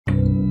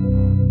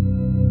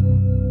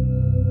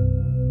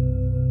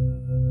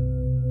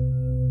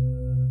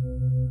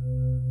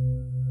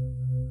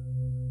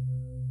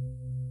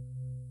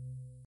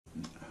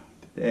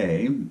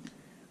today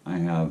I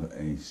have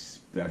a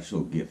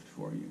special gift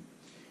for you.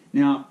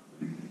 Now,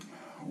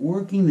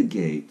 working the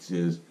gates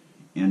is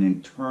an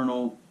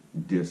internal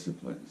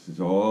discipline. This is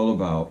all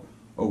about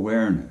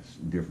awareness,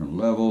 different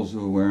levels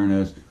of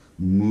awareness,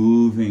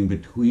 moving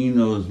between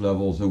those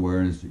levels of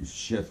awareness,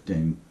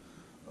 shifting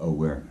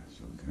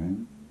awareness, okay?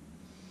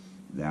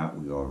 That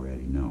we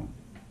already know.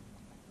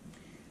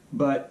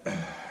 But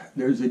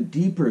there's a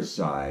deeper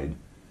side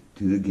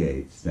to the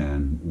gates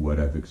than what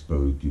I've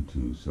exposed you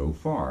to so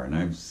far, and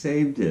I've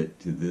saved it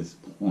to this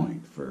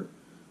point for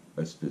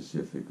a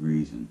specific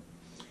reason.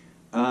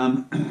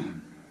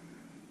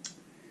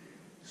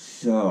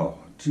 So,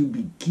 to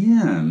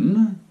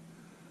begin,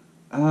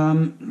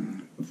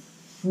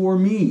 for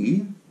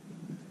me,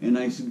 and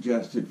I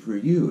suggest it for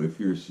you if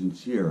you're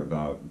sincere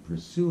about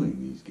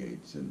pursuing these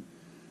gates and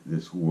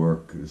this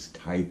work, this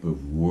type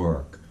of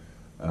work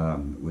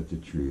with the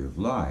Tree of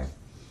Life,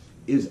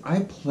 is I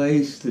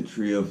place the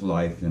Tree of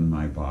Life in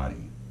my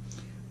body.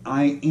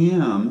 I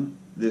am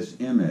this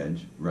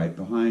image right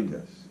behind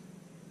us.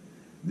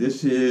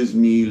 This is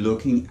me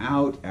looking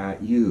out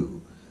at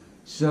you.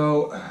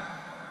 So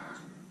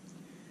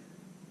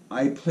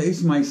I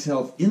place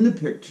myself in the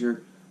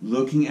picture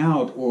looking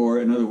out, or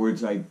in other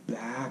words, I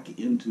back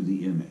into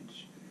the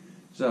image.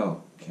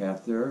 So,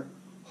 Kether,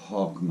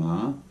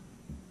 Chokmah,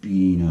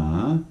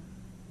 Bina,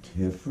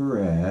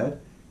 Tiferet,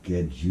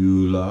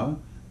 Gedula,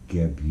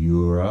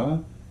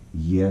 Gebura,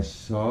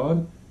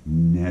 Yesod,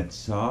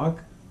 Netzach,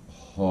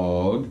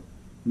 Hod,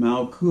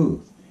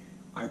 Malkuth.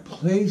 I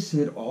place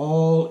it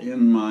all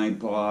in my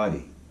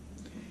body.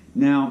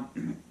 Now,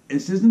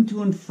 this isn't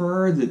to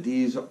infer that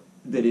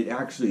it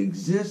actually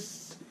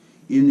exists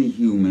in the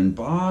human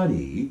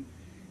body.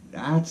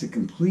 That's a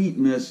complete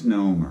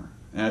misnomer.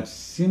 It's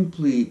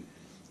simply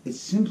a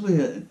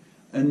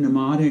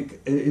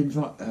mnemonic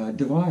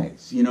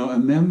device, a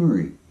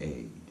memory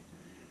aid,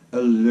 a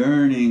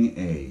learning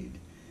aid,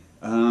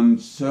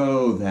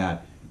 so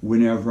that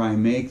whenever I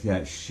make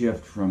that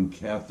shift from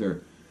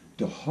Kether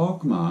to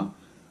Chokmah,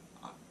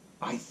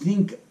 I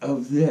think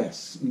of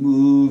this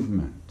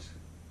movement.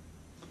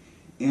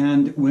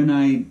 And when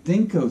I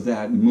think of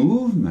that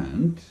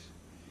movement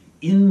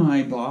in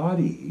my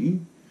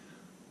body,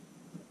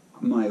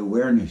 my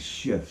awareness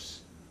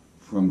shifts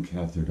from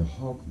Kether to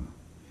Chokmah.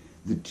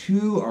 The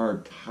two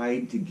are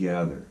tied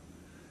together.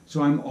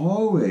 So I'm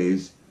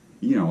always,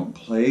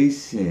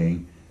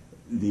 placing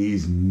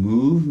these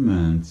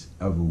movements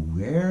of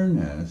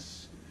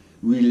awareness,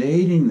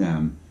 relating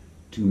them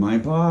to my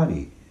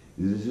body.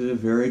 This is a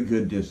very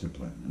good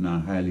discipline, and I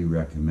highly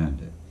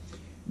recommend it.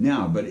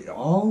 Now, but you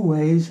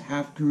always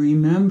have to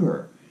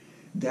remember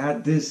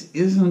that this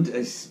isn't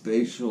a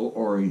spatial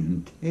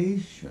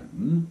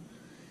orientation.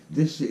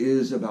 This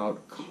is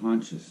about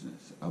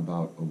consciousness,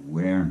 about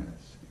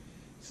awareness.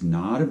 It's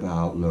not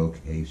about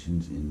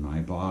locations in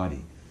my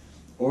body,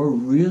 or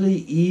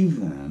really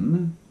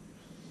even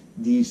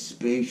these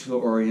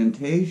spatial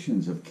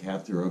orientations of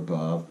Kether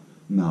above,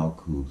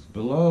 Malkuth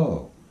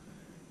below.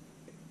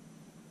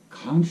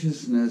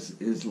 Consciousness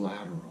is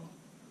lateral,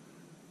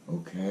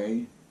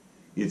 okay?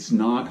 It's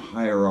not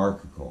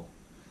hierarchical.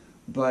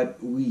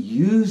 But we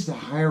use the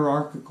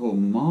hierarchical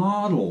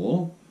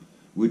model,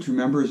 which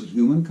remember is a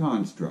human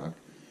construct.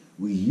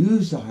 We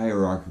use the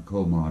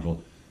hierarchical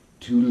model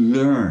to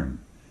learn,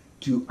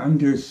 to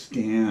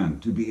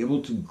understand, to be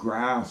able to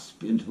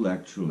grasp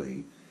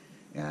intellectually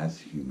as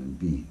human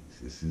beings.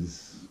 This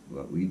is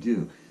what we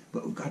do.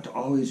 But we've got to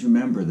always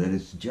remember that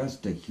it's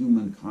just a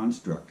human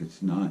construct.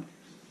 It's not,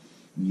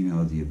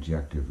 the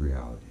objective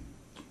reality.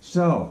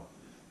 So,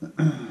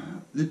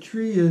 the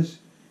tree is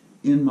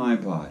in my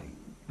body.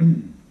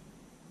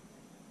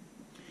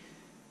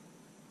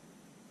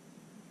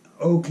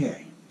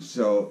 Okay,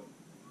 so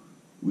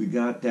we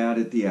got that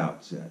at the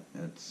outset.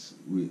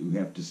 We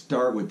have to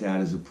start with that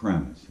as a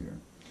premise here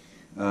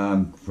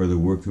for the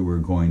work that we're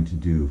going to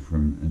do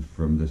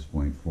from this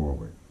point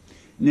forward.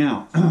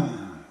 Now,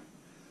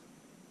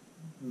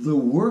 the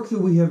work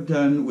that we have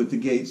done with the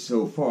gates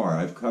so far,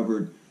 I've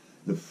covered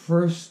the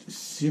first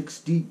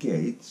 60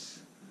 gates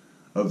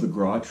of the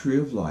Gra Tree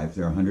of Life.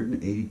 There are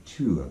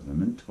 182 of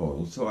them in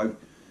total. So I've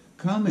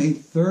come a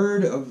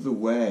third of the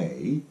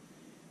way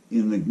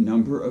in the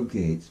number of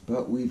gates,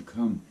 but we've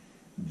come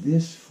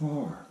this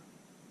far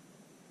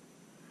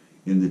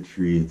in the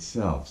tree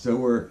itself. So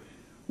we're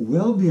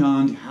well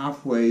beyond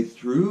halfway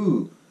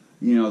through,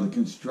 the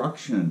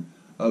construction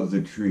of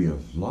the Tree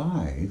of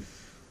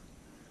Life,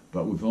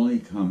 but we've only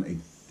come a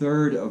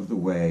third of the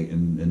way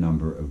in the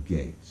number of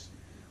gates,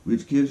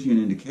 which gives you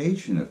an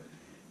indication of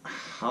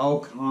how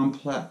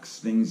complex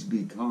things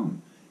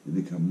become.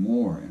 They become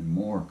more and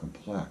more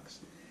complex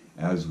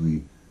as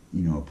we,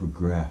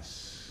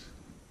 progress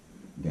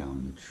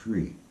down the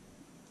tree.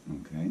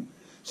 Okay?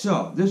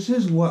 So, this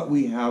is what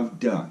we have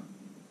done.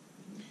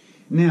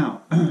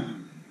 Now,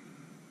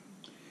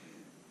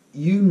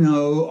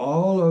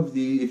 all of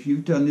if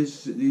you've done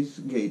these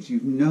gates,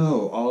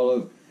 all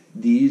of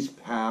these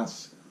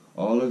paths,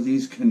 all of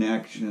these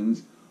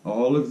connections,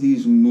 all of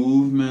these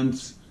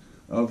movements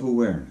of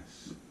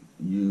awareness.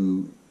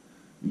 you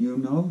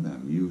know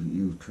them,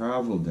 you've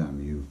traveled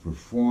them, you've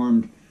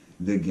performed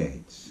the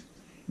gates.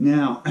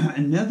 Now,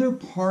 another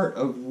part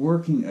of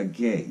working a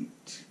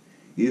gate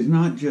is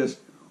not just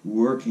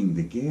working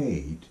the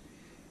gate.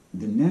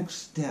 The next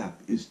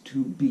step is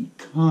to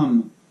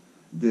become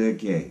the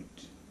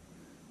gate,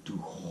 to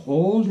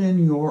hold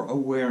in your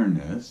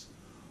awareness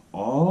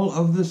all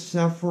of the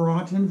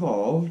sephirot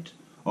involved,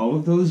 all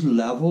of those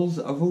levels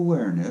of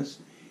awareness,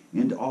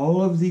 and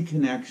all of the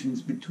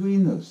connections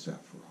between those sephirot.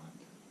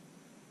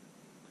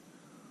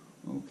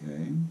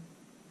 Okay?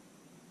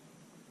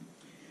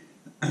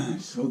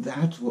 So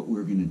that's what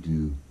we're going to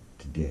do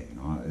today.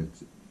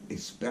 It's a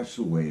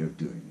special way of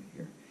doing it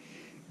here.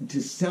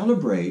 To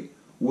celebrate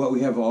what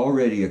we have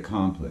already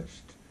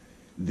accomplished,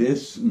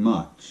 this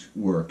much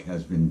work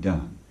has been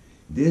done.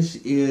 This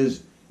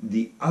is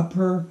the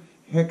upper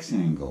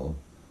hexangle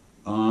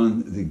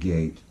on the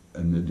gate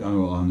and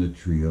on the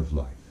tree of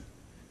life.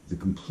 The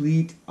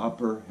complete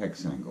upper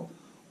hexangle,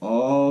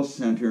 all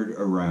centered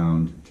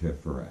around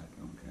Tiferet.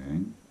 Okay?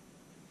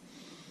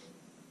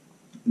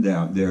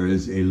 Now, there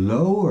is a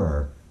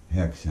lower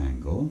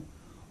hexangle,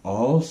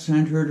 all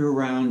centered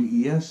around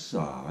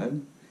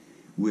Yesod,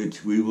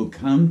 which we will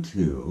come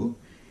to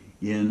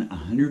in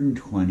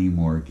 120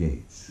 more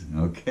gates.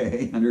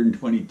 Okay?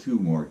 122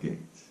 more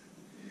gates.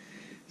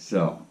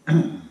 So,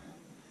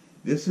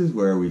 this is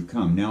where we've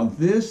come. Now,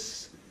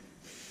 this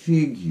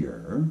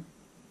figure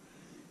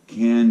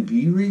can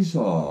be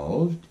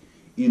resolved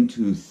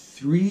into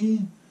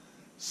 3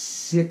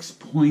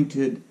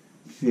 6-pointed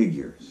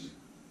figures.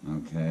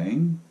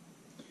 Okay?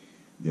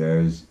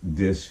 There's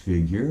this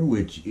figure,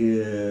 which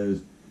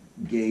is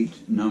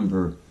gate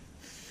number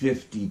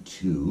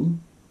 52,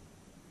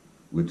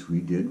 which we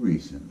did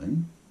recently.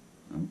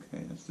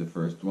 Okay, that's the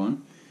first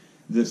one.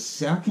 The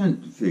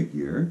second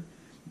figure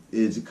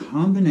is a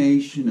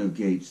combination of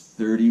gates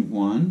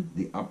 31,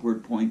 the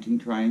upward pointing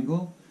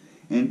triangle,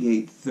 and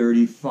gate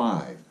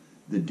 35,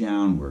 the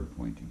downward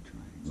pointing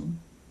triangle.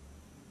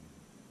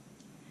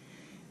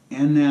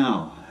 And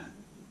now,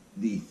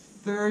 the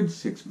third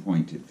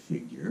 6-pointed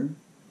figure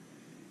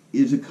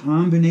is a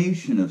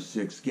combination of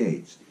 6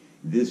 gates.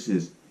 This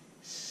is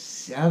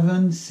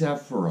 7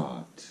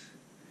 sephirot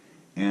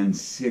and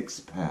 6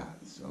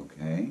 paths,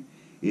 okay?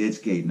 It's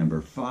gate number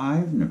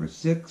 5, number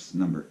 6,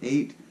 number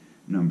 8,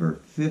 number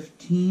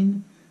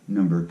 15,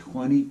 number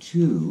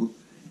 22,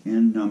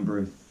 and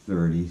number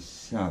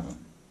 37.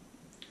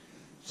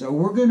 So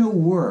we're going to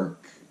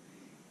work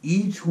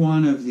each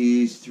one of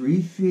these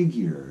 3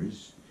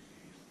 figures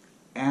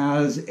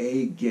as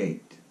a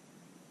gate.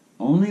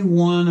 Only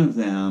one of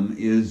them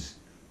is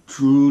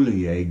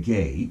truly a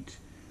gate.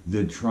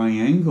 The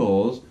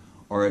triangles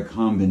are a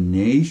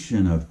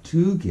combination of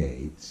 2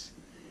 gates,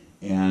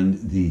 and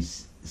the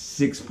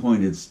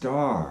 6-pointed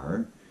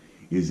star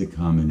is a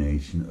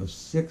combination of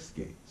 6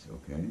 gates,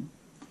 okay?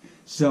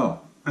 So,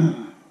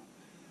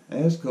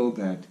 let's go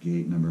back to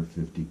gate number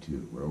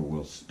 52, where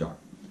we'll start.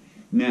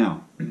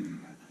 Now,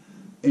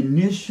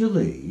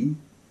 initially,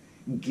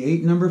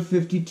 gate number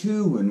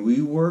 52, when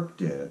we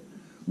worked it,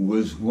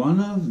 was one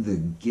of the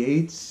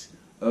gates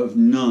of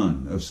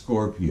Nun, of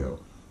Scorpio,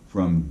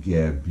 from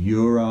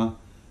Gebura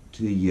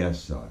to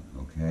Yesod,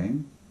 okay?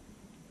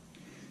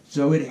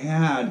 So it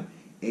had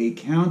a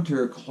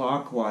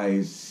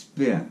counterclockwise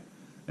spin.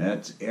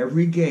 That's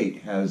every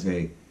gate has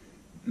a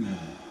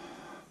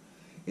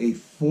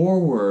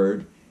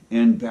forward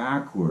and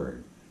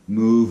backward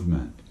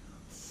movement.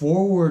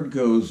 Forward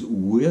goes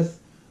with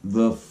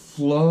the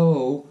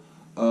flow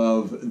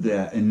of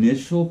the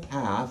initial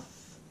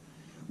path,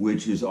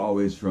 which is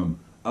always from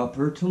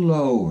upper to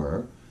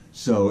lower.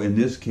 So in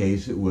this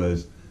case it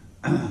was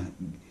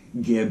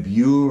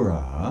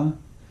Gebura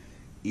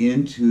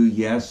into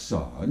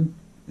Yesod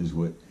is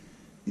what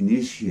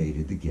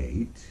initiated the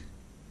gate.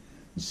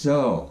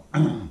 So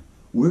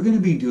we're going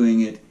to be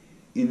doing it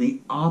in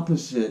the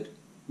opposite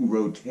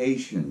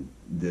rotation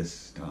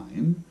this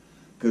time,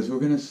 because we're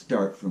going to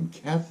start from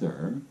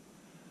Kether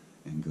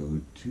and go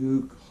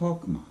to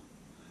Chokmah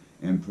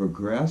and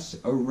progress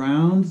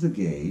around the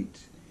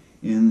gate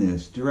in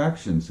this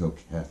direction. So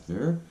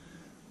Kether,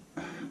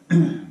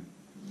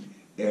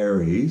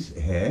 Aries,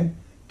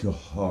 to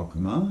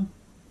Chokmah,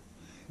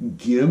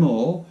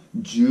 Gimel,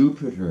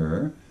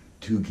 Jupiter,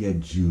 to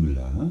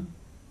Gedula,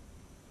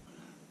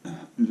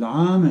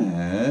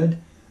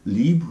 Lamed,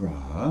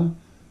 Libra,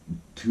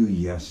 to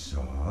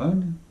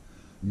Yesod,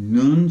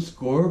 Nun,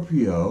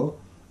 Scorpio,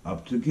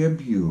 up to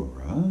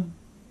Gebura,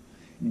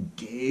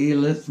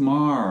 Daleth,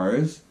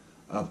 Mars,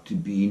 up to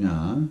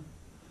Bina,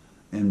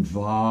 and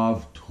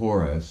Vav,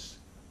 Taurus,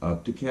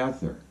 up to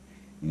Kether,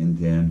 and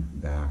then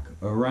back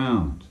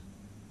around.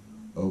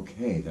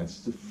 Okay,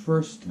 that's the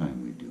first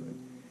time we do it.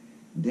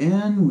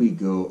 Then we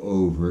go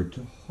over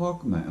to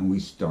Chokmah, and we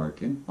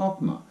start in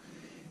Chokmah,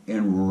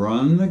 and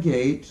run the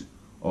gate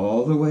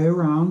all the way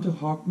around to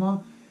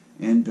Chokmah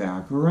and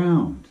back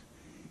around.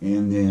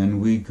 And then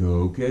we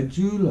go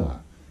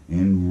Gedula,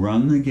 and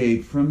run the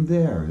gate from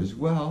there as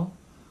well,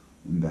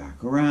 and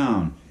back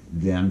around.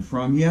 Then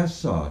from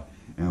Yesod,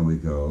 and we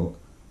go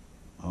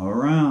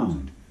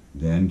around,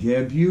 then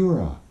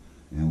Gebura,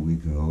 and we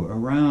go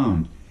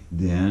around,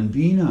 then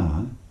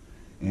Bina,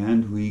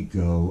 and we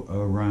go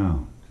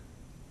around.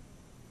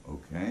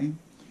 Okay?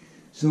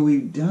 So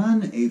we've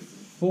done a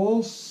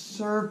full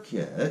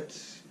circuit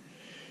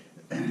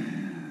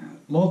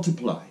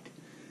multiplied.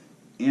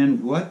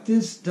 And what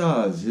this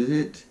does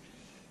is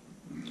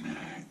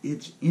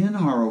it's in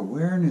our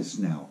awareness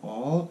now,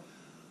 all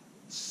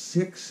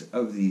 6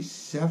 of these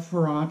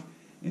Sephirot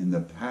and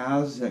the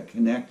paths that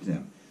connect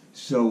them.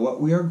 So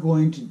what we are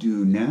going to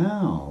do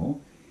now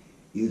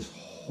is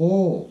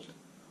hold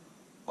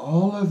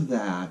all of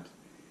that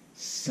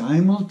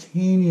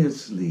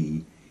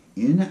simultaneously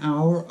in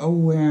our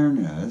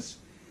awareness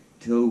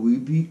till we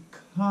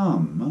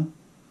become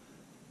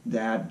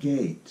that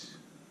gate.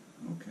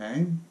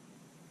 Okay?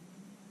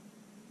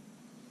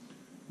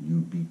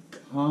 You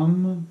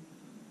become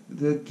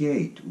the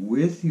gate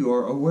with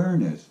your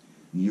awareness.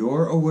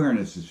 Your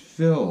awareness is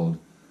filled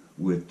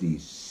with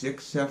these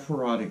 6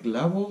 Sephirotic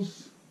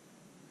levels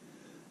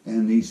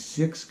and these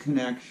 6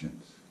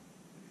 connections.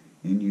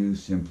 And you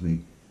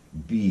simply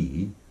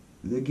be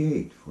the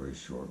gate for a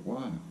short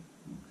while.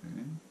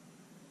 Okay?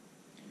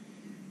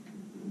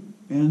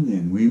 And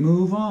then we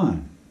move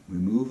on. We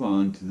move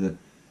on to the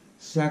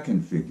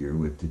second figure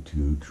with the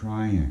 2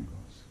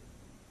 triangles.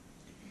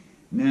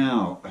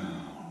 Now,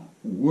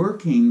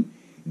 working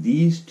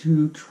these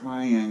 2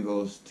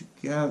 triangles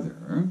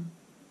together,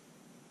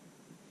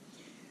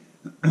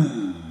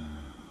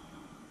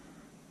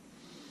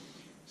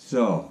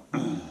 so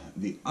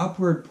the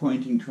upward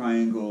pointing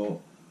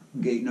triangle,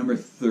 gate number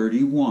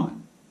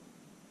 31,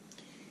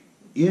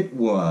 it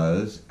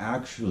was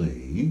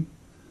actually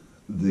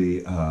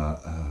the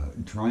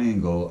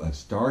triangle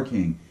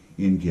starting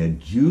in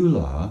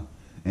Gedjula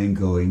and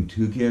going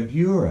to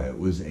Gebura. It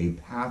was a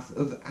path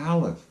of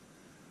Aleph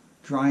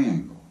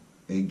triangle,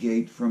 a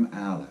gate from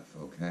Aleph,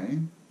 okay?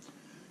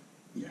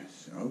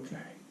 Yes, okay.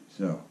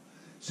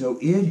 So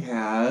it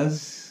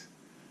has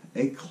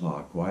a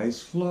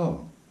clockwise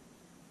flow.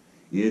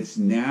 Its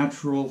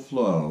natural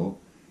flow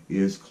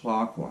is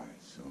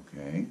clockwise,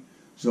 okay?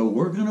 So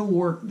we're going to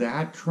work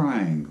that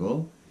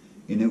triangle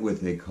in it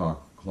with a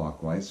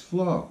clockwise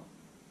flow.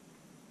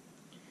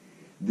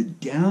 The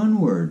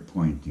downward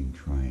pointing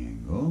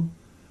triangle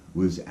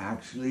was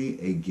actually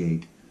a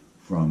gate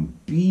from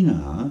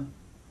Bina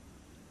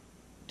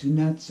to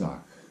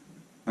Netzach.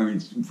 I mean,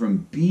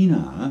 from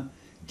Bina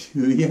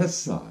to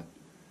Yesod.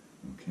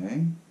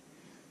 Okay?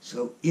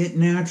 So it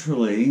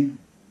naturally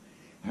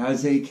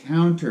has a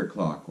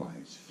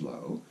counterclockwise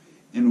flow,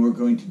 and we're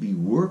going to be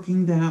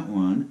working that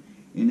one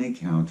in a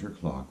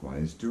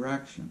counterclockwise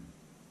direction.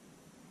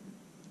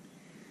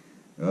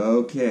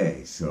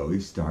 Okay, so we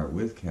start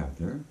with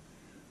Kether.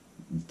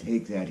 We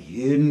take that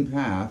hidden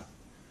path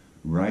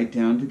right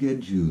down to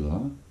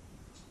Gedjula,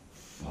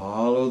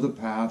 follow the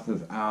path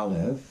of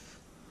Aleph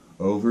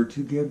over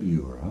to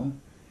Gebura,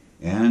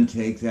 and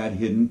take that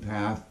hidden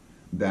path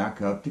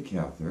back up to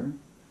Kether,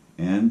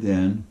 and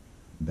then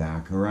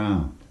back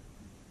around.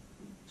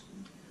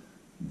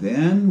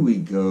 Then we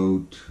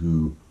go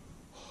to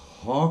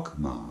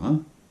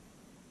Chokmah,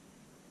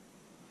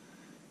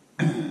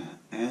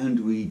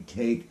 and we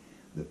take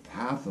the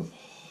path of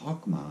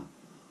Chokmah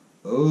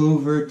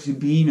over to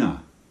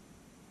Bina,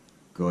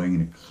 going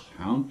in a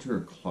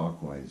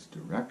counterclockwise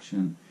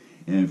direction,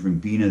 and from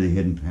Bina, the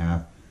hidden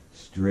path,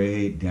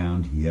 straight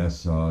down to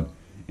Yesod,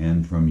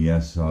 and from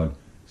Yesod,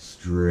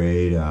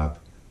 straight up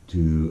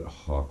to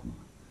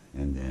Chokmah,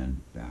 and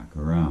then back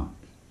around,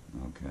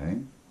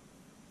 okay?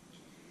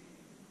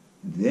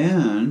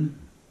 Then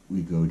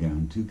we go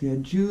down to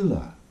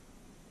Gedjula,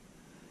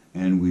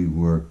 and we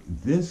work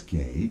this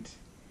gate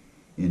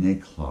in a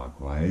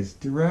clockwise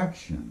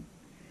direction.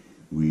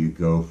 We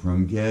go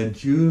from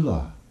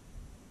Gedjula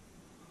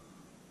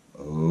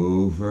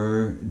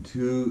over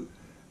to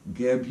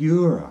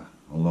Gebura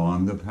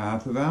along the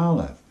path of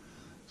Aleph,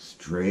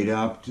 straight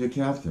up to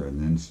Kether,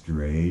 and then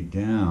straight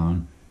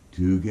down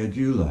to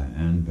Gedjula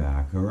and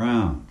back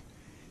around.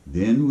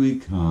 Then we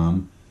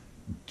come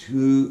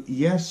to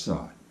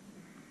Yesod,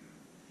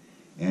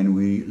 and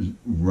we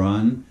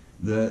run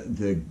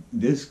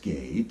this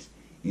gate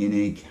in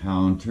a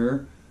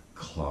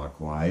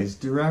counter-clockwise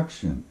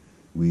direction.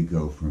 We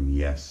go from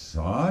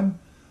Yesod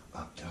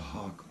up to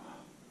Chokmah.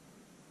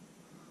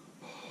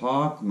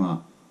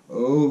 Chokmah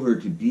over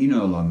to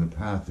Bina along the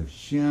path of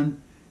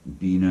Shin,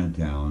 Bina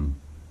down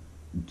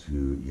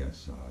to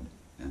Yesod,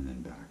 and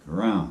then back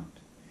around.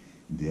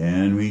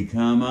 Then we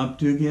come up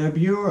to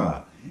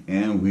Gebura,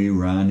 and we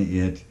run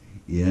it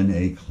in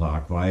a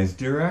clockwise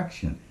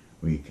direction.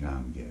 We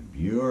come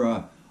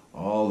Gebura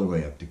all the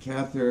way up to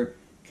Kether,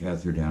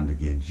 Kether down to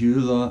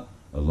Gedjula,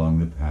 along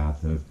the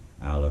path of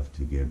Aleph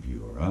to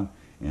Gebura,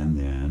 and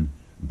then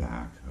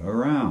back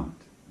around,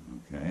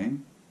 okay?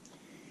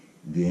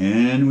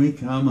 Then we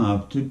come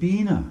up to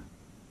Bina,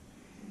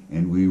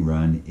 and we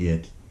run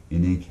it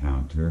in a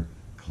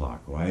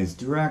counter-clockwise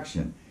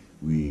direction.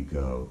 We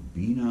go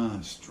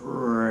Bina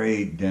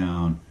straight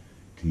down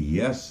to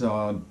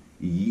Yesod,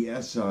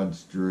 Yesod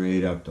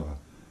straight up to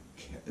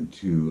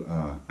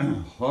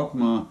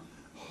Chokmah,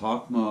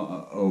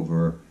 Chokmah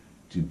over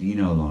to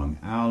Bina along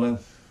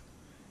Aleph,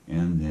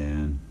 and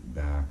then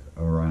back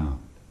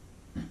around.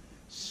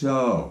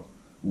 So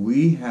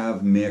we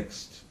have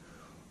mixed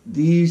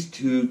these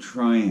two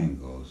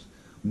triangles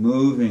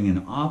moving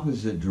in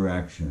opposite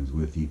directions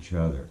with each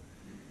other,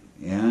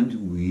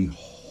 and we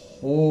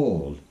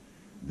hold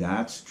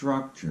that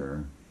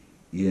structure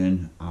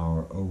in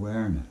our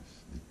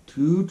awareness. The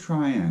two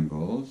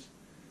triangles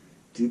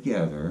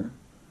together,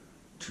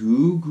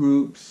 two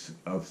groups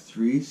of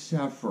 3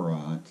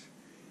 Sephirot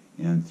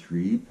and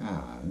 3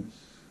 paths,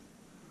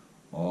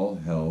 all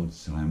held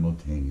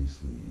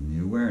simultaneously in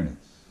the awareness.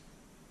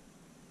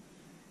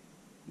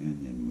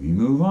 And then we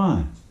move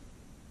on.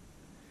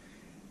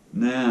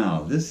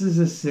 Now, this is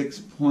a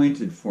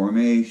 6-pointed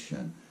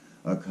formation,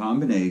 a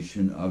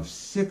combination of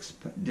 6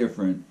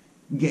 different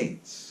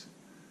gates,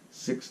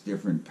 6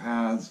 different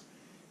paths,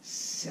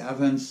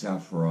 7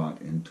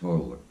 Sephirot in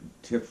total,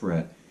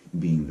 Tiferet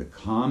being the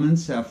common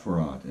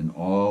Sephirot in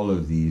all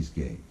of these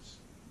gates.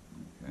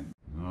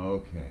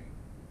 Okay,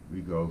 we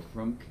go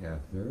from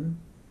Kether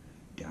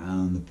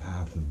down the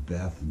path of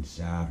Beth and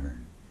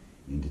Saturn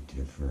into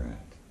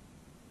Tiferet.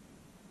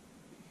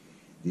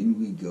 Then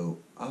we go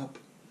up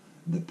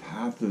the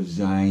path of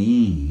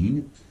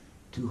Zayin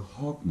to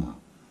Chokmah,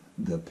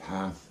 the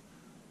path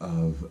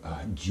of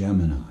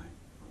Gemini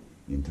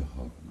into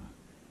Chokmah,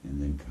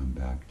 and then come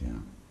back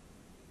down.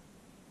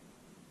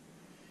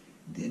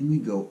 Then we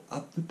go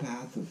up the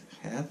path of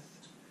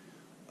Heth,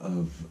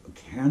 of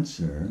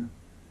Cancer,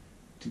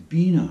 to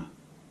Bina,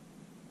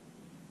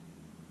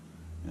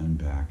 and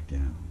back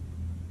down.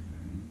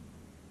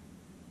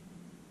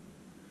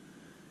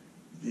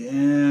 Okay.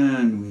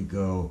 Then we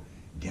go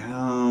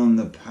down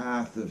the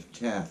path of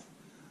Teth,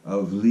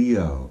 of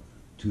Leo,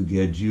 to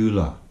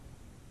Gedula,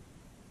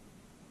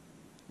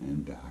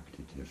 and back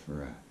to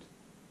Tiferet.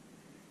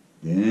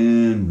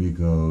 Then we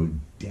go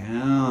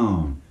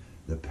down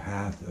the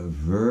path of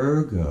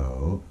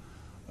Virgo,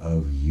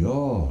 of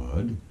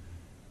Yod,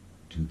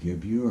 to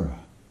Gebura,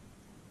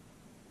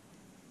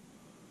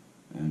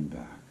 and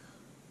back.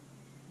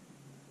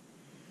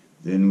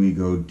 Then we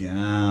go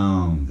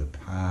down the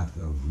path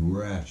of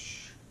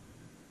Resh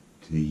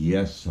to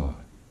Yesod,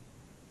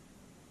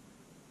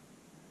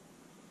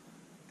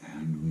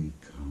 and we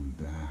come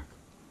back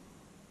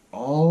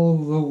all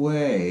the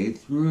way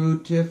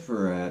through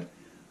Tiferet,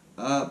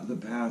 up the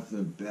path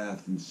of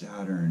Beth and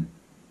Saturn,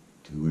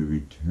 till we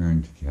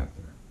return to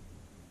Kether.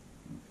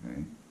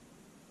 Okay?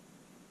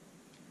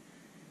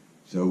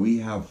 So we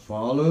have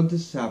followed the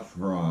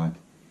Sephirot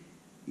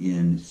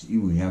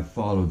we have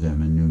followed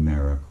them in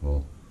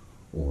numerical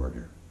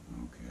order.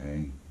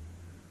 Okay?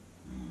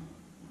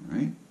 All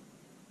right?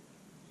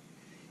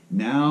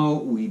 Now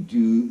we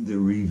do the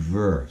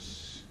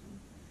reverse.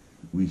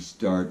 We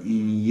start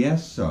in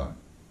Yesod.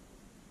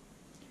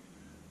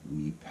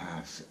 We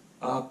pass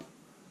up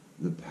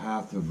the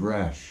path of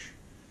Resh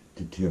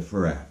to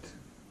Tiferet.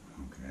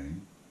 Okay?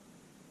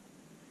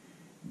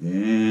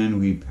 Then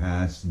we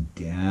pass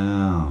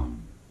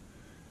down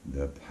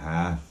the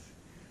path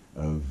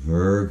of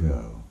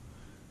Virgo,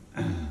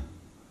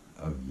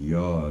 of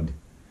Yod,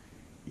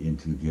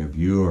 into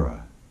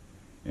Gebura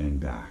and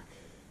back.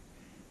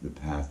 The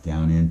path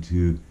down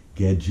into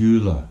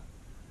Gedula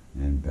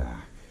and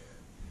back.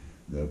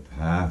 The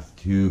path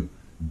to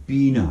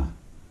Bina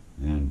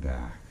and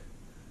back.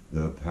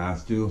 The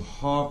path to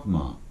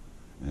Chokmah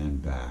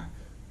and back.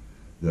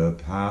 The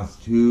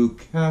path to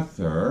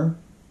Kether,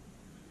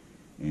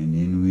 and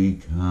then we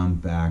come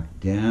back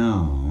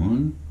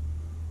down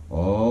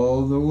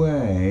all the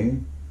way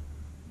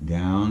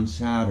down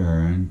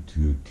Saturn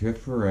to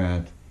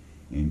Tiferet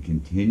and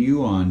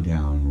continue on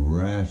down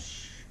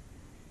Resh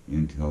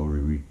until we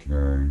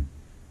return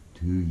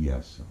to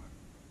Yesod.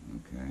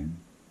 Okay?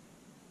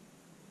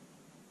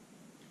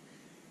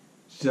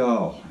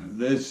 So,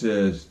 this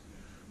is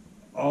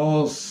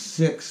all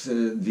 6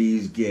 of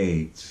these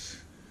gates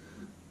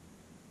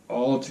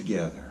all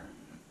together.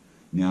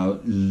 Now,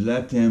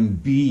 let them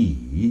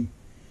be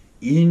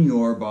in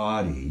your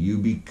body. You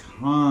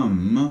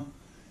become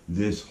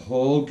this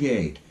whole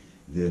gate,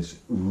 this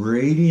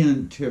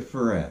radiant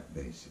Tiferet,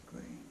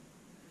 basically.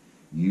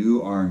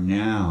 You are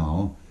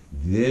now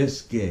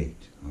this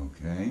gate,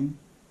 okay?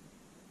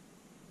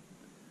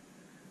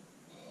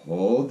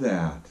 Hold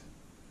that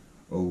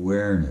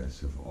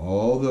awareness of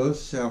all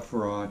those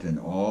Sephirot and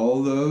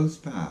all those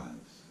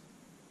paths.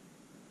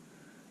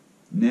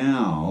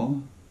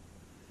 Now,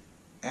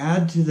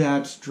 add to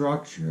that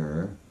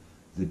structure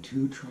the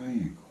 2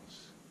 triangles.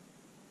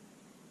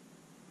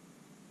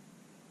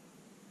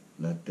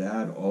 Let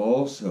that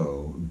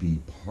also be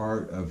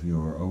part of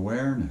your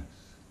awareness.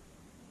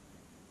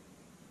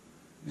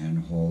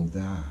 And hold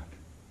that.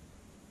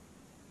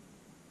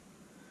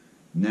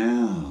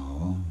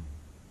 Now,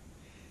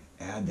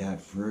 add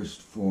that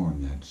first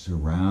form, that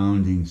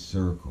surrounding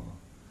circle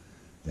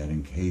that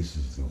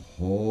encases the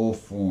whole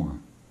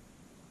form.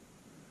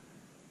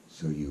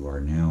 So you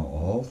are now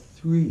all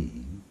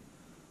 3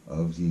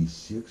 of these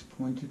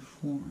 6-pointed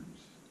forms.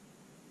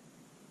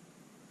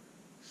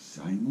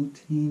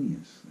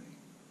 simultaneously,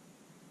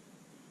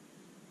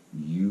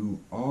 you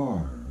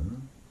are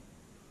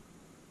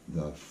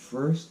the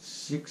first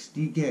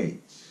 60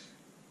 gates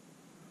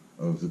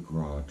of the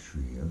Graw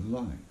Tree of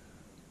Life.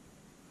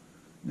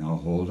 Now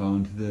hold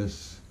on to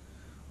this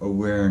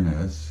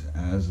awareness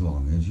as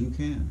long as you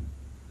can.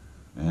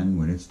 And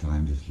when it's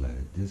time, just let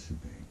it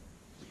dissipate.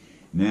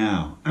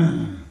 Now,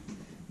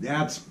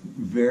 that's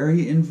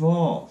very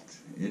involved.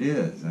 It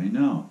is, I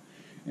know.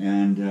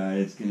 And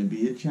it's going to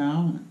be a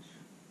challenge.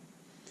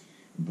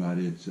 But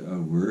it's a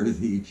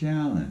worthy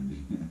challenge.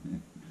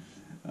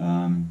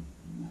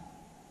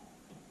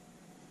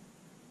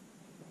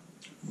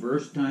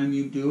 First time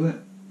you do it,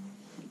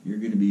 you're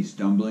going to be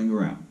stumbling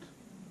around.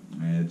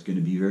 And it's going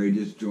to be very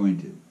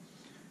disjointed.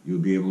 You'll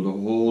be able to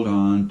hold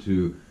on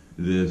to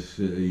this,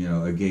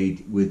 a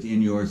gate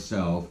within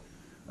yourself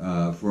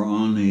for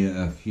only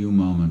a few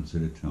moments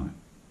at a time.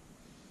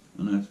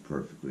 And that's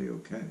perfectly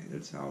okay.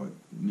 That's how it,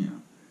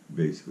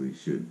 basically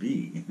should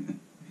be.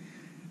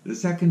 The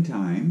second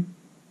time,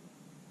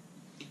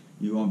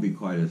 you won't be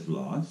quite as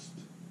lost.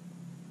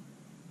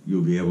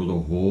 You'll be able to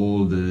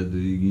hold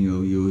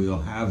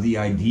you'll have the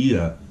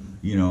idea,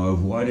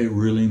 of what it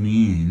really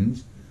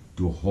means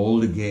to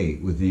hold a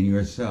gate within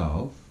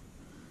yourself.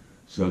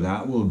 So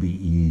that will be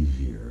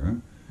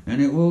easier,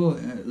 and it will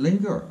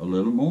linger a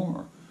little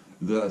more.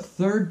 The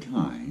third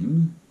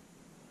time,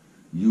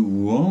 you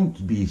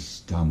won't be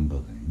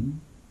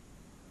stumbling.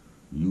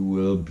 You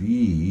will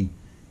be,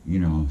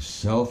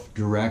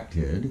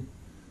 self-directed,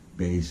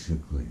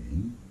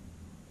 basically.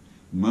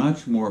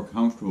 Much more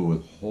comfortable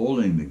with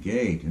holding the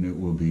gate, and it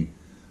will be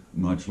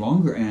much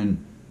longer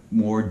and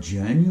more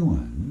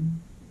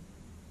genuine.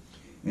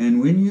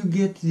 And when you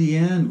get to the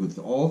end with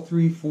all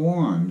three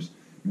forms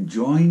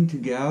joined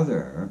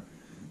together,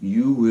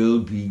 you will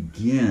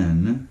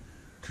begin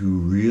to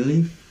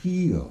really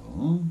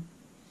feel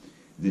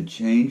the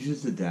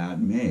changes that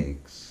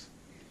makes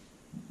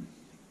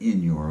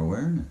in your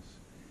awareness.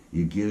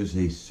 It gives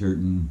a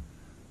certain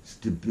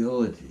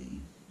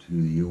stability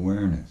to the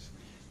awareness.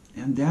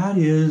 And that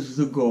is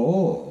the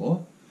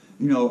goal.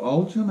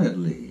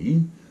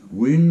 Ultimately,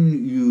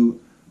 when you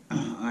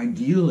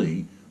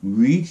ideally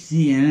reach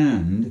the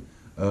end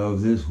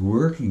of this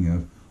working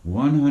of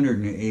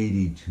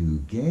 182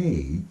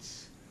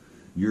 gates,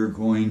 you're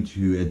going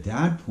to, at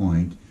that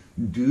point,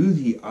 do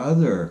the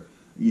other,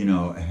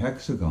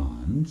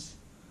 hexagons,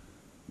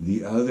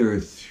 the other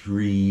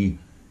three,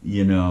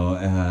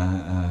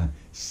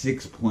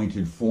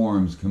 six-pointed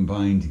forms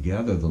combined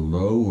together, the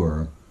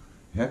lower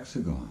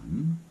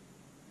hexagon.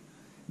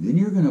 Then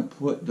you're going to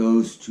put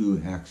those two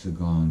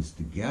hexagons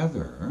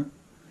together,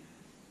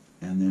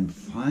 and then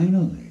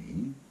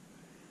finally,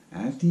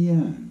 at the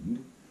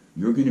end,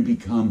 you're going to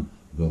become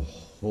the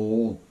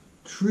whole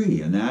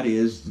tree, and that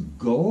is the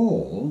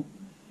goal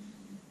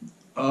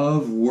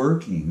of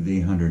working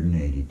the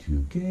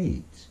 182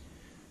 gates.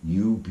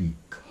 You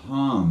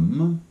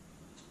become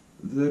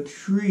the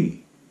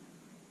tree.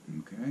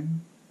 Okay?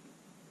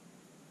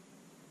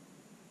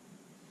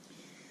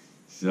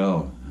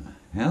 So,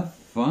 have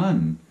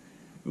fun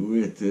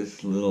with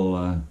this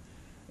little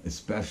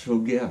special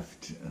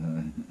gift.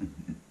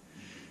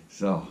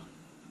 So,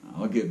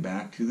 I'll get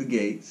back to the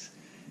gates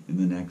in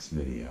the next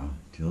video.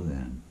 Till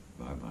then,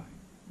 bye-bye.